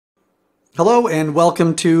Hello and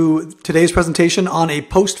welcome to today's presentation on a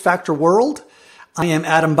post-factor world. I am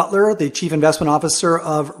Adam Butler, the Chief Investment Officer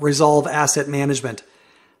of Resolve Asset Management.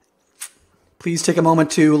 Please take a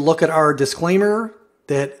moment to look at our disclaimer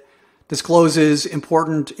that discloses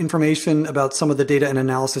important information about some of the data and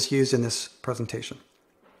analysis used in this presentation.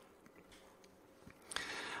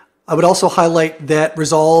 I would also highlight that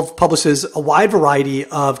Resolve publishes a wide variety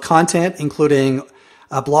of content, including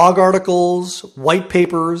blog articles, white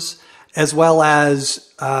papers, as well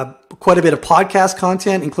as quite a bit of podcast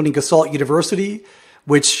content, including Gestalt University,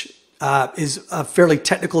 which is a fairly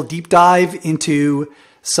technical deep dive into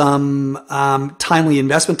some timely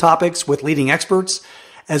investment topics with leading experts,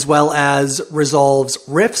 as well as Resolve's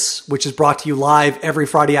Riffs, which is brought to you live every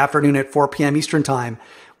Friday afternoon at 4 p.m. Eastern Time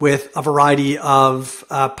with a variety of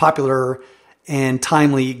popular and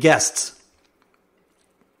timely guests.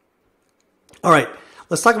 All right,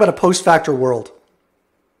 let's talk about a post-factor world.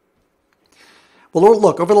 Well,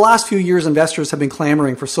 look, over the last few years, investors have been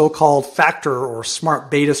clamoring for so-called factor or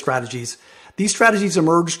smart beta strategies. These strategies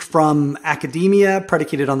emerged from academia,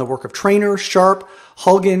 predicated on the work of Traynor, Sharp,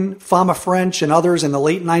 Hulgan, Fama French, and others in the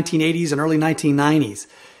late 1980s and early 1990s.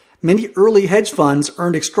 Many early hedge funds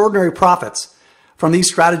earned extraordinary profits from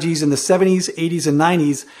these strategies in the 70s, 80s, and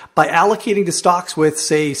 90s by allocating to stocks with,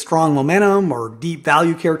 say, strong momentum or deep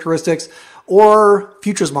value characteristics, or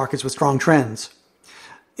futures markets with strong trends.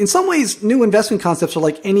 In some ways, new investment concepts are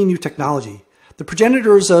like any new technology. The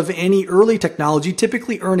progenitors of any early technology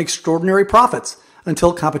typically earn extraordinary profits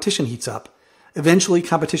until competition heats up. Eventually,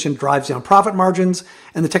 competition drives down profit margins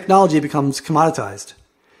and the technology becomes commoditized.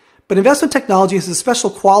 But investment technology has a special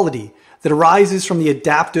quality that arises from the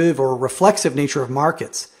adaptive or reflexive nature of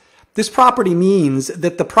markets. This property means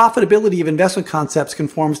that the profitability of investment concepts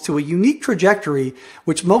conforms to a unique trajectory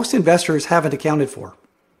which most investors haven't accounted for.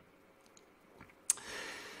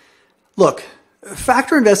 Look,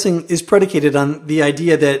 factor investing is predicated on the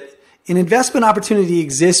idea that an investment opportunity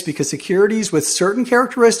exists because securities with certain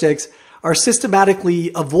characteristics are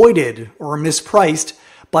systematically avoided or mispriced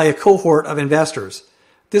by a cohort of investors.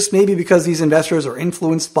 This may be because these investors are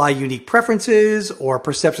influenced by unique preferences or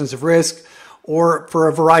perceptions of risk, or for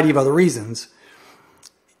a variety of other reasons.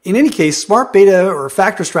 In any case, smart beta or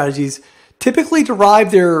factor strategies typically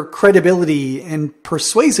derive their credibility and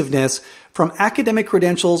persuasiveness from academic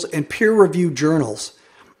credentials and peer-reviewed journals.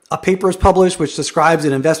 A paper is published which describes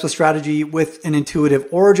an investment strategy with an intuitive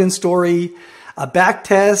origin story. A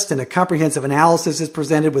backtest and a comprehensive analysis is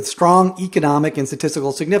presented with strong economic and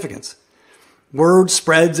statistical significance. Word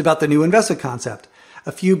spreads about the new investment concept.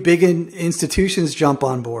 A few big institutions jump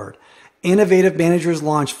on board. Innovative managers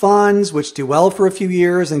launch funds which do well for a few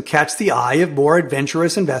years and catch the eye of more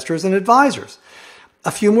adventurous investors and advisors.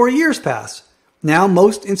 A few more years pass. Now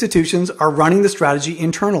most institutions are running the strategy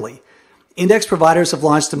internally. Index providers have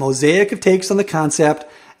launched a mosaic of takes on the concept,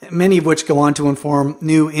 many of which go on to inform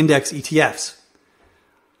new index ETFs.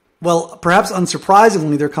 Well, perhaps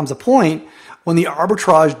unsurprisingly, there comes a point when the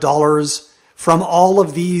arbitrage dollars from all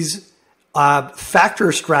of these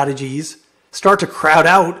factor strategies start to crowd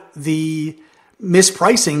out the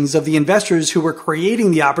mispricings of the investors who were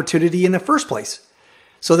creating the opportunity in the first place.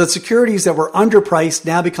 So that securities that were underpriced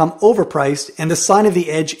now become overpriced and the sign of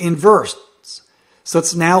the edge inverts. So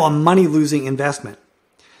it's now a money-losing investment.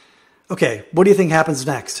 Okay, what do you think happens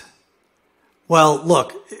next? Well,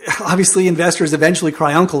 look, obviously investors eventually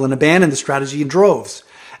cry uncle and abandon the strategy in droves.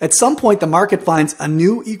 At some point, the market finds a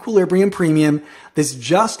new equilibrium premium that's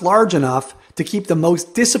just large enough to keep the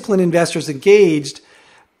most disciplined investors engaged,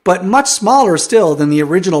 but much smaller still than the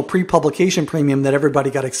original pre-publication premium that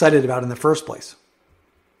everybody got excited about in the first place.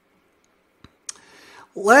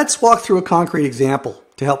 Let's walk through a concrete example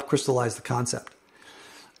to help crystallize the concept.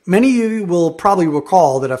 Many of you will probably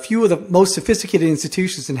recall that a few of the most sophisticated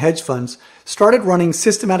institutions and hedge funds started running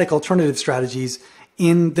systematic alternative strategies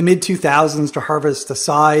in the mid-2000s to harvest the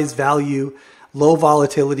size, value, low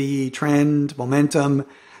volatility, trend, momentum,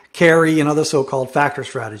 carry, and other so-called factor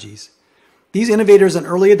strategies. These innovators and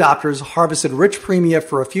early adopters harvested rich premia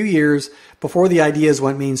for a few years before the ideas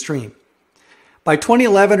went mainstream. By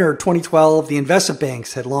 2011 or 2012, the investment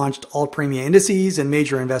banks had launched alt premia indices and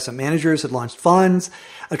major investment managers had launched funds,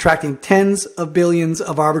 attracting tens of billions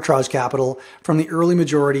of arbitrage capital from the early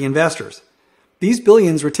majority investors. These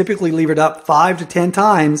billions were typically levered up 5 to 10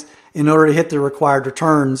 times in order to hit the required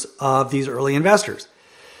returns of these early investors.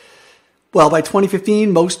 Well, by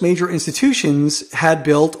 2015, most major institutions had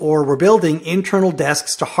built or were building internal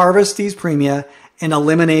desks to harvest these premia and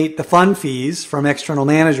eliminate the fund fees from external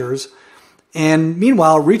managers. And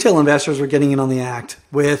meanwhile, retail investors were getting in on the act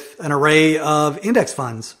with an array of index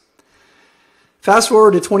funds. Fast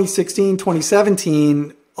forward to 2016,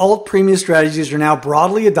 2017, alt premia strategies are now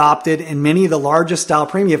broadly adopted, and many of the largest style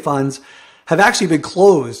premia funds have actually been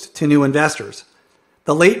closed to new investors.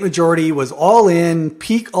 The late majority was all in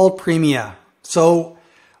peak alt premia. So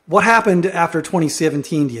what happened after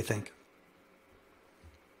 2017, do you think?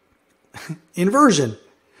 Inversion.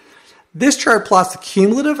 This chart plots the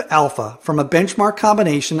cumulative alpha from a benchmark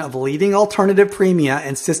combination of leading alternative premia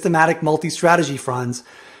and systematic multi-strategy funds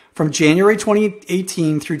from January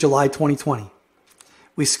 2018 through July 2020.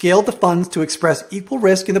 We scaled the funds to express equal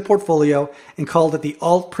risk in the portfolio and called it the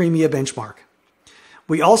alt premia benchmark.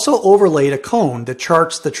 We also overlaid a cone that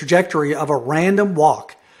charts the trajectory of a random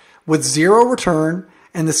walk with zero return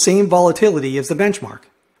and the same volatility as the benchmark.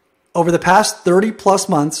 Over the past 30 plus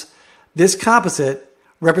months, this composite,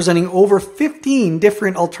 representing over 15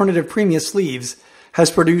 different alternative premia sleeves, has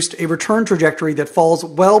produced a return trajectory that falls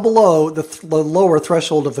well below the lower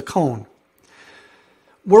threshold of the cone.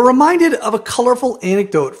 We're reminded of a colorful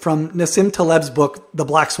anecdote from Nassim Taleb's book, The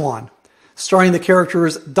Black Swan, starring the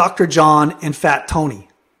characters Dr. John and Fat Tony.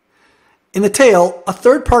 In the tale, a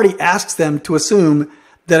third party asks them to assume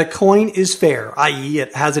that a coin is fair, i.e.,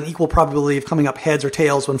 it has an equal probability of coming up heads or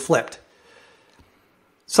tails when flipped.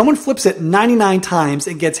 Someone flips it 99 times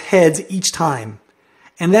and gets heads each time,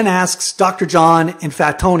 and then asks Dr. John and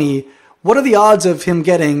Fat Tony, what are the odds of him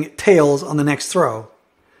getting tails on the next throw?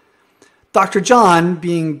 Dr. John,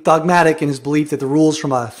 being dogmatic in his belief that the rules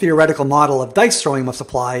from a theoretical model of dice throwing must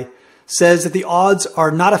apply, says that the odds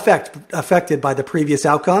are not affected by the previous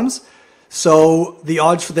outcomes, so the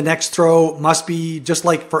odds for the next throw must be just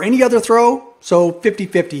like for any other throw, so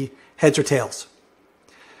 50-50 heads or tails.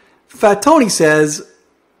 Fat Tony says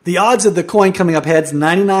the odds of the coin coming up heads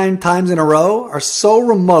 99 times in a row are so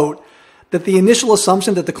remote that the initial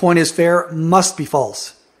assumption that the coin is fair must be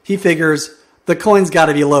false. He figures the coin's got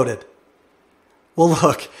to be loaded. Well,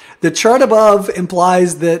 look, the chart above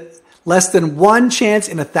implies that less than 1 chance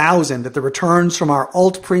in 1,000 that the returns from our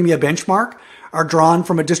alt premia benchmark are drawn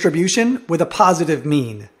from a distribution with a positive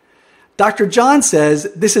mean. Dr. John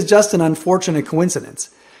says this is just an unfortunate coincidence.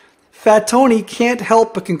 Fat Tony can't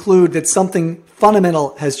help but conclude that something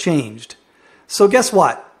fundamental has changed. So guess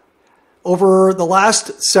what? Over the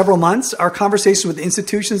last several months, our conversation with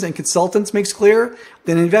institutions and consultants makes clear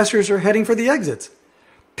that investors are heading for the exits.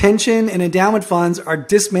 Pension and endowment funds are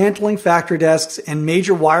dismantling factor desks, and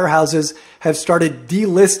major wirehouses have started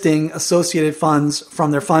delisting associated funds from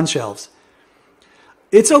their fund shelves.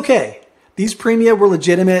 It's okay. These premia were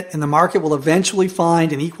legitimate, and the market will eventually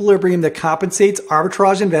find an equilibrium that compensates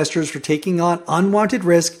arbitrage investors for taking on unwanted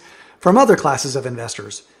risk from other classes of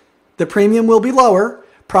investors. The premium will be lower,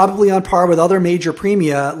 probably on par with other major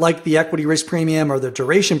premia like the equity risk premium or the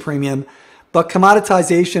duration premium, but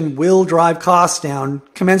commoditization will drive costs down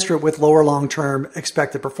commensurate with lower long-term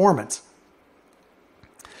expected performance.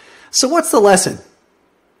 So what's the lesson?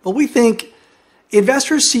 Well, we think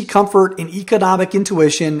investors seek comfort in economic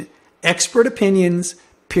intuition, expert opinions,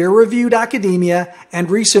 peer-reviewed academia, and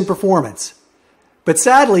recent performance. But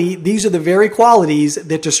sadly, these are the very qualities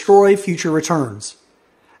that destroy future returns.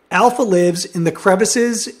 Alpha lives in the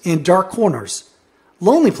crevices and dark corners,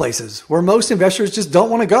 lonely places where most investors just don't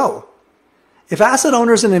want to go. If asset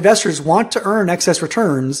owners and investors want to earn excess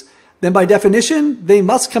returns, then by definition, they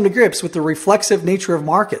must come to grips with the reflexive nature of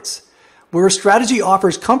markets, where a strategy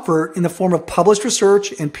offers comfort in the form of published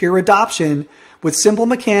research and peer adoption with simple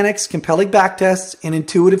mechanics, compelling backtests, and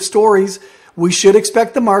intuitive stories. We should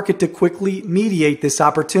expect the market to quickly mediate this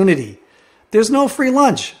opportunity. There's no free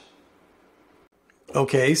lunch.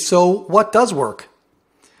 Okay, so what does work?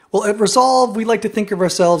 Well, at Resolve, we like to think of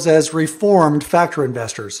ourselves as reformed factor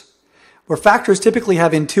investors. Where factors typically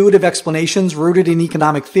have intuitive explanations rooted in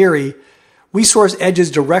economic theory, we source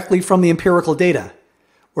edges directly from the empirical data.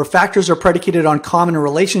 Where factors are predicated on common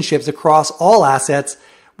relationships across all assets,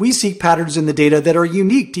 we seek patterns in the data that are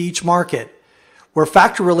unique to each market. Where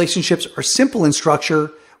factor relationships are simple in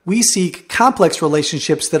structure, we seek complex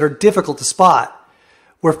relationships that are difficult to spot.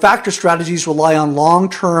 Where factor strategies rely on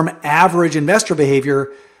long-term average investor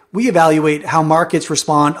behavior, we evaluate how markets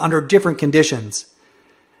respond under different conditions.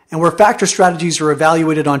 And where factor strategies are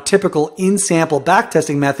evaluated on typical in-sample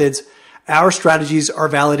backtesting methods, our strategies are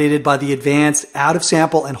validated by the advanced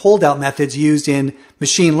out-of-sample and holdout methods used in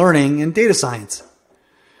machine learning and data science.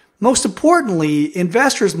 Most importantly,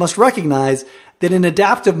 investors must recognize that in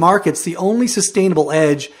adaptive markets, the only sustainable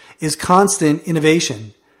edge is constant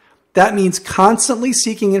innovation. That means constantly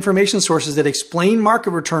seeking information sources that explain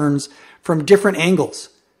market returns from different angles.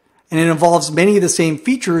 And it involves many of the same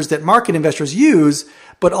features that market investors use,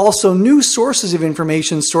 but also new sources of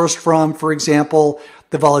information sourced from, for example,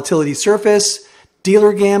 the volatility surface,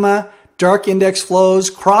 dealer gamma, dark index flows,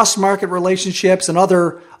 cross-market relationships, and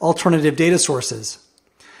other alternative data sources.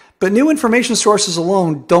 But new information sources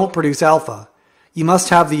alone don't produce alpha. You must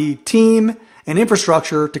have the team and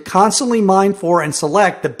infrastructure to constantly mine for and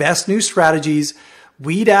select the best new strategies,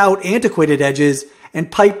 weed out antiquated edges,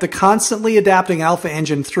 and pipe the constantly adapting alpha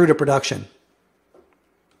engine through to production.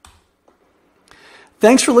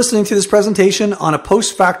 Thanks for listening to this presentation on a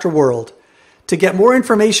post-factor world. To get more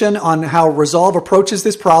information on how Resolve approaches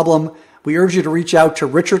this problem, we urge you to reach out to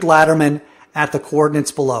Richard Latterman at the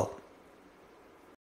coordinates below.